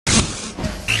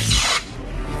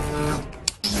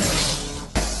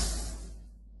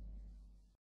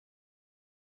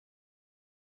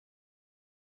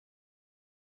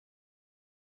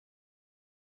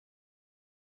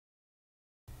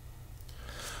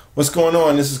What's going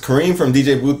on? This is Kareem from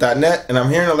DJBooth.net, and I'm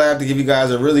here in the lab to give you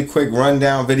guys a really quick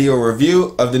rundown video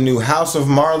review of the new House of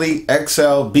Marley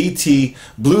XLBT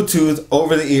Bluetooth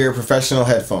over-the-ear professional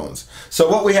headphones. So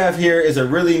what we have here is a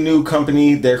really new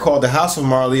company. They're called the House of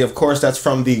Marley. Of course, that's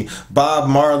from the Bob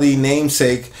Marley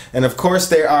namesake, and of course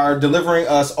they are delivering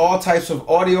us all types of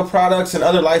audio products and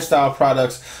other lifestyle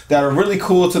products that are really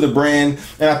cool to the brand.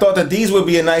 And I thought that these would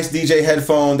be a nice DJ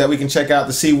headphone that we can check out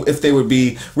to see if they would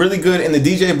be really good in the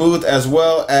DJ booth as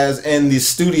well as in the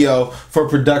studio for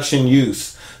production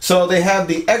use. So they have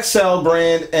the XL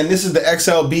brand, and this is the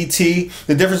XLBT.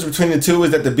 The difference between the two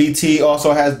is that the BT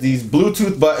also has these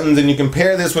Bluetooth buttons, and you can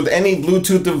pair this with any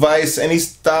Bluetooth device, any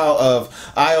style of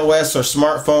iOS or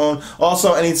smartphone,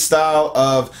 also any style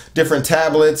of different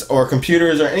tablets or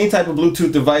computers or any type of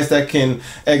Bluetooth device that can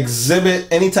exhibit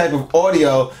any type of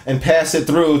audio and pass it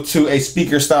through to a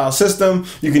speaker style system.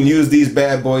 You can use these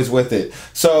bad boys with it.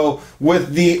 So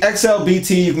with the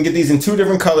XLBT, you can get these in two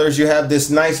different colors. You have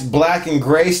this nice black and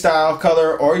gray style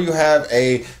color, or you have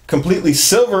a completely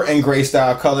silver and gray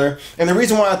style color. And the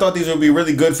reason why I thought these would be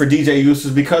really good for DJ use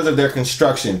is because of their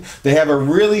construction. They have a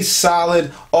really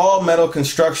solid all metal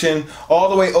construction all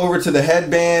the way over to the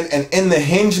headband, and in the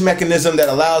hinge mechanism that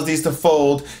allows these to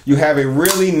fold, you have a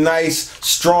really nice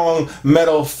strong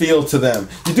metal feel to them.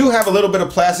 You do have a little bit of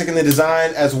plastic in the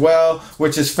design as well,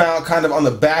 which is found kind of on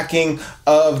the backing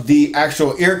of the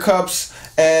actual ear cups,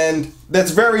 and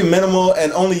that's very minimal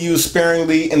and only used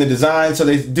sparingly in the design, so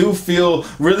they do feel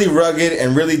really rugged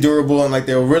and really durable, and like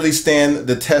they'll really stand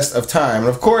the test of time. And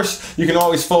of course, you can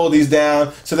always fold these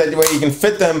down so that way you can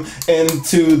fit them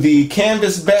into the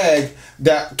canvas bag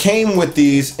that came with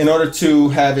these in order to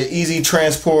have an easy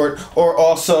transport, or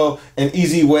also an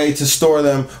easy way to store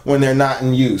them when they're not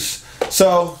in use.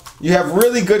 So you have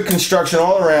really good construction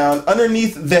all around.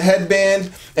 Underneath the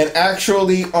headband and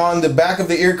actually on the back of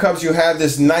the ear cups, you have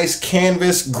this nice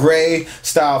canvas gray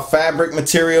style fabric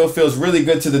material. Feels really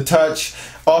good to the touch.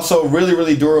 Also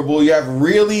really durable. You have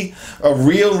really a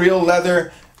real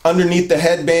leather underneath the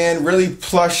headband, really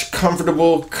plush,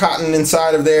 comfortable cotton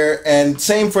inside of there. And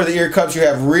same for the ear cups. You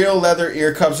have real leather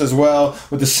ear cups as well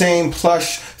with the same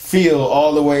plush feel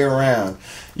all the way around.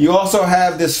 You also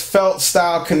have this felt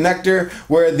style connector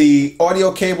where the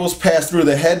audio cables pass through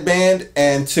the headband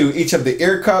and to each of the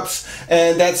ear cups,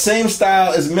 and that same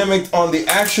style is mimicked on the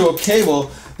actual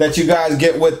cable that you guys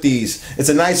get with these. It's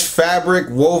a nice fabric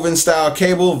woven style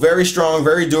cable, very strong,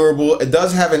 very durable. It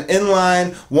does have an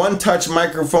inline one-touch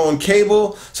microphone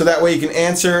cable, so that way you can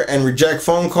answer and reject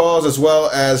phone calls as well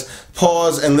as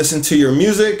pause and listen to your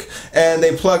music. And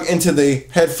they plug into the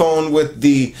headphone with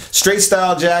the straight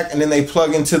style jack, and then they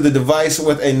plug into the device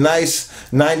with a nice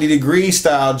 90-degree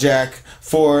style jack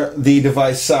for the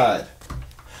device side.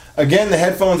 Again, the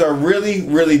headphones are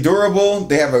really durable.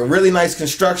 They have a really nice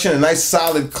construction, a nice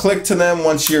solid click to them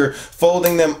once you're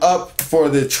folding them up for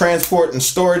the transport and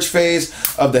storage phase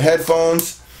of the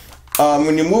headphones.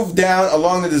 When you move down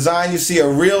along the design, you see a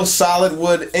real solid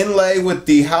wood inlay with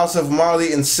the House of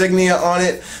Marley insignia on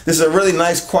it. This is a really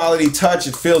nice quality touch.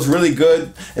 It feels really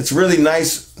good. It's really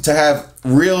nice to have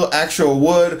real actual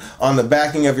wood on the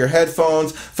backing of your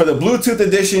headphones. For the Bluetooth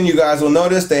edition, you guys will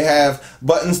notice they have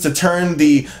buttons to turn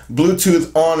the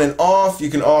Bluetooth on and off. You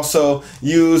can also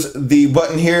use the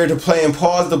button here to play and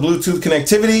pause the Bluetooth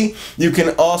connectivity. You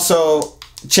can also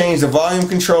change the volume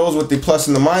controls with the plus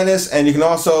and the minus, and you can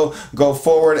also go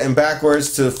forward and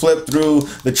backwards to flip through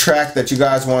the track that you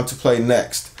guys want to play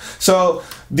next. So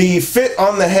the fit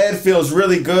on the head feels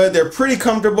really good. They're pretty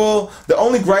comfortable. The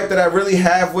only gripe that I really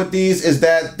have with these is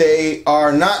that they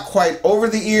are not quite over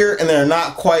the ear and they're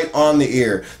not quite on the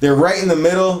ear. They're right in the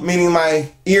middle, meaning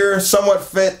my ear somewhat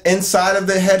fit inside of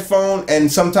the headphone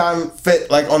and sometimes fit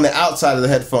like on the outside of the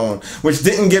headphone, which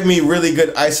didn't give me really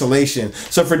good isolation.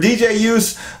 So for DJ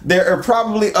use, there are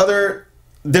probably other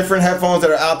different headphones that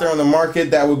are out there on the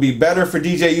market that would be better for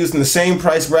DJ use in the same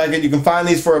price bracket. You can find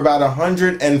these for about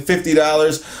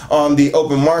 $150 on the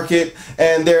open market,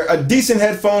 and they're a decent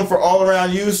headphone for all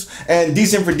around use and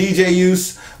decent for DJ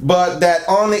use, but that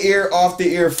on the ear off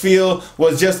the ear feel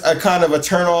was just a kind of a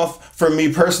turn off for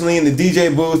me personally in the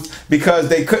DJ booth, because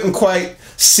they couldn't quite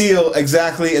seal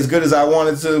exactly as good as I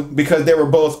wanted to, because they were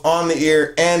both on the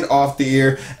ear and off the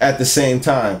ear at the same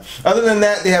time. Other than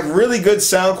that, they have really good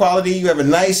sound quality. You have a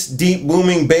nice deep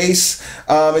booming bass.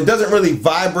 It doesn't really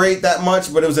vibrate that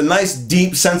much, but it was a nice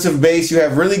deep sense of bass. You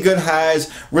have really good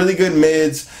highs, really good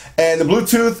mids, and the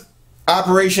Bluetooth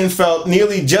operation felt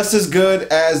nearly just as good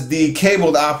as the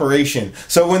cabled operation.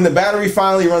 So when the battery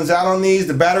finally runs out on these,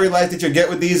 the battery life that you'll get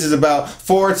with these is about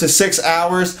 4 to 6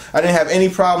 hours. I didn't have any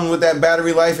problem with that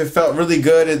battery life. It felt really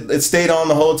good. It stayed on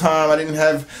the whole time. I didn't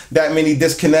have that many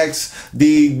disconnects.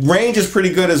 The range is pretty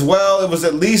good as well. It was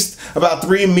at least about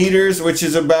 3 meters, which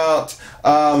is about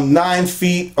 9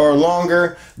 feet or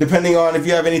longer, depending on if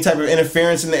you have any type of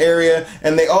interference in the area.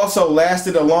 And they also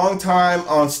lasted a long time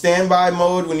on standby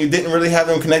mode when you didn't really have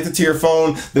them connected to your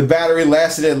phone. The battery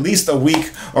lasted at least a week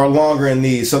or longer in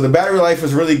these. So the battery life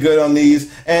was really good on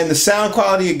these. And the sound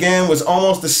quality, again, was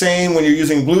almost the same when you're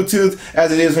using Bluetooth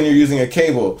as it is when you're using a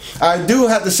cable. I do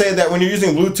have to say that when you're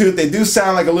using Bluetooth, they do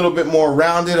sound like a little bit more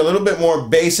rounded, a little bit more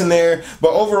bass in there.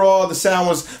 But overall, the sound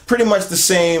was pretty much the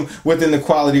same within the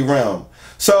quality realm.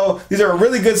 So these are a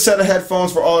really good set of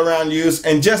headphones for all around use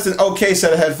and just an okay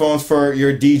set of headphones for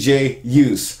your DJ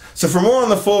use. So for more on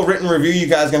the full written review, you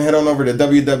guys can head on over to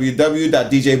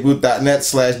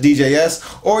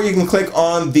www.djbooth.net/DJS, or you can click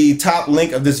on the top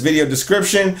link of this video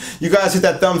description. You guys hit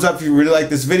that thumbs up if you really like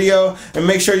this video, and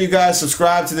make sure you guys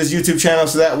subscribe to this YouTube channel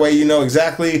so that way you know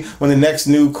exactly when the next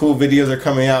new cool videos are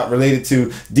coming out related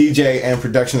to DJ and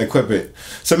production equipment.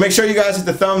 So make sure you guys hit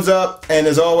the thumbs up, and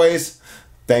as always,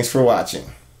 thanks for watching.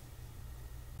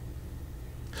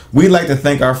 We'd like to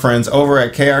thank our friends over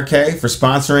at KRK for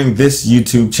sponsoring this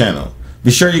YouTube channel. Be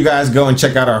sure you guys go and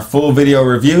check out our full video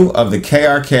review of the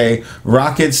KRK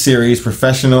Rocket Series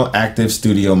Professional Active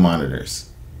Studio Monitors.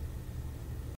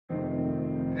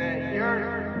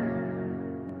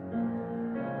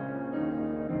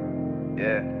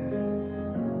 Yeah.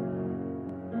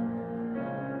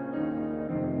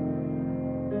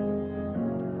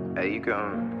 Hey, you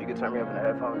can turn me up in the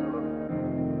headphones a little.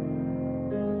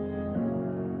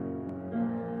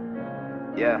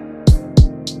 Yeah.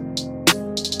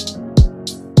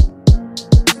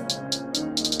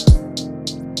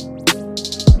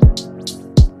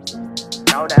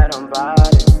 Know that I'm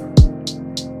body.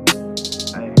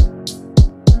 Hey.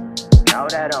 Know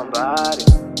that I'm body.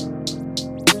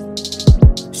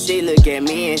 She look at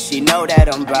me and she know that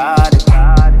I'm body.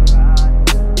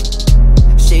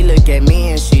 She look at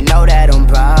me and she know that I'm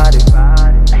body.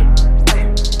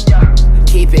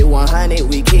 Keep it 100,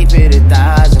 we keep it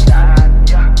 1,000.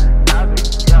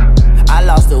 I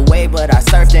lost the way, but I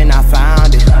surfed and I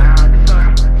found it.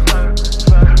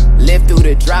 Live through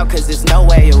the drought, cause there's no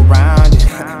way around it.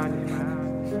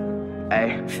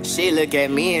 Ay, she look at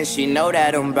me and she know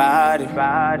that I'm body.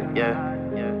 Yeah.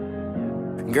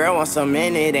 Girl wants some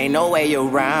in it, ain't no way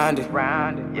around it.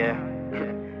 Yeah.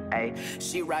 Ay,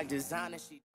 she rock designer.